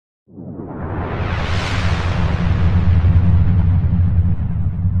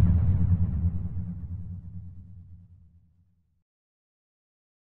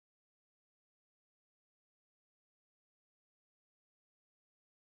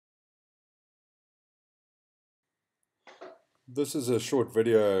This is a short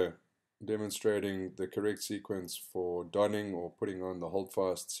video demonstrating the correct sequence for donning or putting on the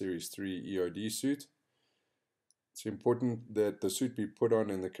Holdfast Series 3 EOD suit. It's important that the suit be put on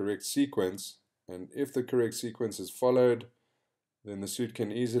in the correct sequence, and if the correct sequence is followed, then the suit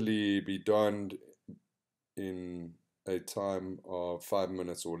can easily be donned in a time of 5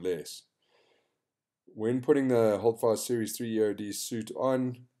 minutes or less. When putting the Holdfast Series 3 EOD suit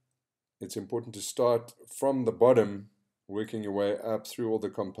on, it's important to start from the bottom, working your way up through all the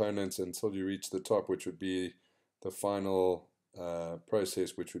components until you reach the top, which would be the final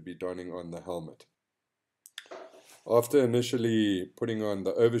process, which would be donning on the helmet. After initially putting on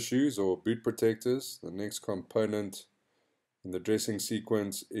the overshoes or boot protectors, the next component in the dressing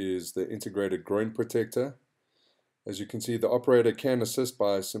sequence is the integrated groin protector. As you can see, the operator can assist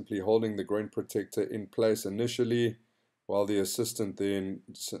by simply holding the groin protector in place initially, while the assistant then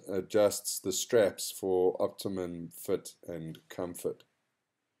adjusts the straps for optimum fit and comfort.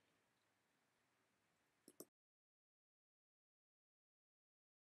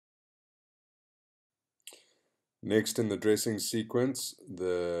 Next in the dressing sequence,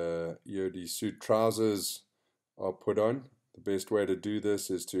 the EOD suit trousers are put on. The best way to do this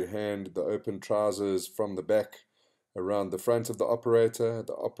is to hand the open trousers from the back around the front of the operator.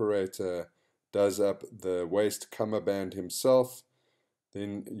 The operator does up the waist cummerband himself.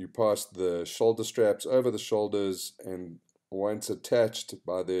 Then you pass the shoulder straps over the shoulders, and once attached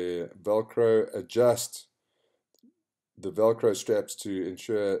by the Velcro, adjust the Velcro straps to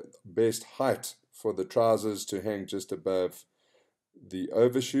ensure best height for the trousers to hang just above the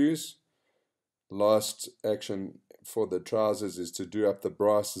overshoes. Last action for the trousers is to do up the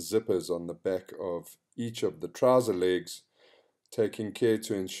brass zippers on the back of each of the trouser legs, taking care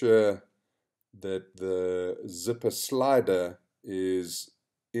to ensure that the zipper slider is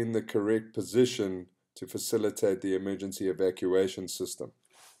in the correct position to facilitate the emergency evacuation system.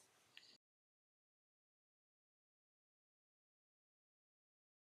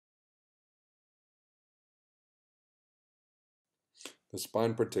 The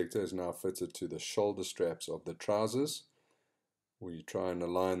spine protector is now fitted to the shoulder straps of the trousers. We try and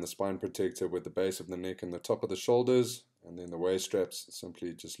align the spine protector with the base of the neck and the top of the shoulders, and then the waist straps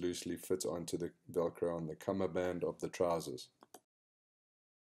simply just loosely fit onto the Velcro on the cummerband of the trousers.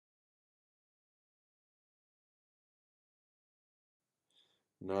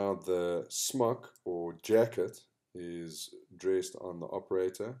 Now the smock or jacket is dressed on the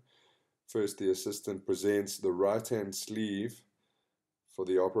operator. First, the assistant presents the right hand sleeve for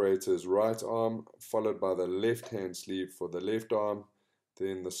the operator's right arm, followed by the left hand sleeve for the left arm.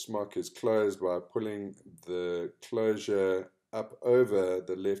 Then the smock is closed by pulling the closure up over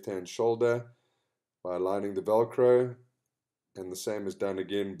the left hand shoulder by aligning the Velcro, and the same is done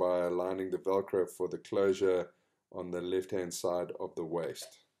again by aligning the Velcro for the closure on the left hand side of the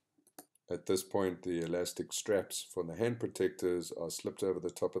waist. At this point, the elastic straps for the hand protectors are slipped over the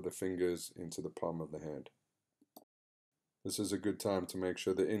top of the fingers into the palm of the hand. This is a good time to make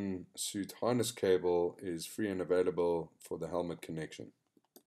sure the in-suit harness cable is free and available for the helmet connection.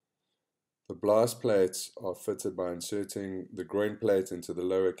 The blast plates are fitted by inserting the groin plate into the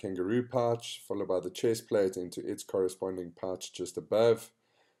lower kangaroo pouch, followed by the chest plate into its corresponding pouch just above.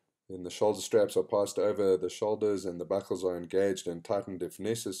 Then the shoulder straps are passed over the shoulders and the buckles are engaged and tightened if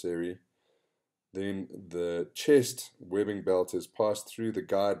necessary. Then the chest webbing belt is passed through the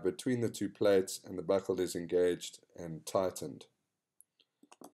guide between the two plates and the buckle is engaged and tightened.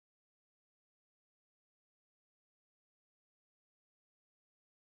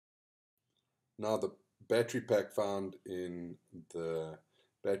 Now the battery pack found in the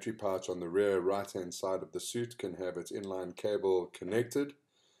battery pouch on the rear right hand side of the suit can have its inline cable connected.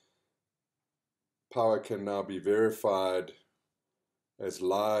 Power can now be verified as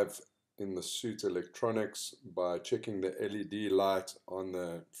live in the suit electronics by checking the LED light on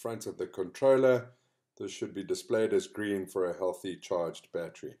the front of the controller. This should be displayed as green for a healthy charged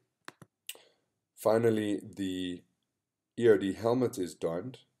battery. Finally, the EOD helmet is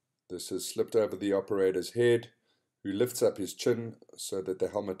donned. This is slipped over the operator's head, who lifts up his chin so that the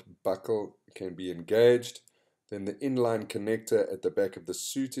helmet buckle can be engaged. Then the inline connector at the back of the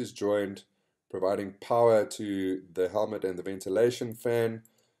suit is joined, providing power to the helmet and the ventilation fan,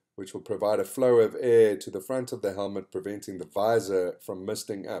 which will provide a flow of air to the front of the helmet, preventing the visor from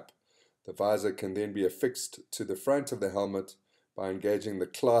misting up. The visor can then be affixed to the front of the helmet by engaging the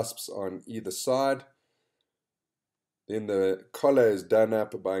clasps on either side. Then the collar is done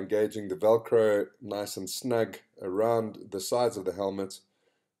up by engaging the Velcro nice and snug around the sides of the helmet.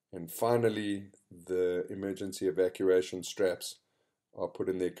 And finally, the emergency evacuation straps are put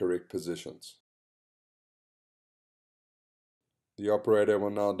in their correct positions. The operator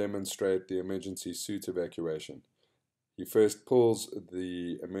will now demonstrate the emergency suit evacuation. He first pulls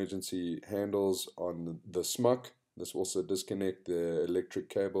the emergency handles on the smock. This will also disconnect the electric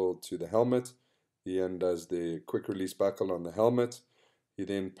cable to the helmet. He undoes the quick release buckle on the helmet. He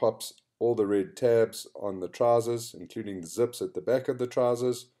then pops all the red tabs on the trousers, including the zips at the back of the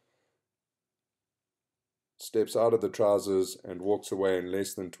trousers, steps out of the trousers and walks away in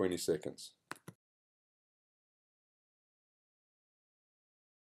less than 20 seconds.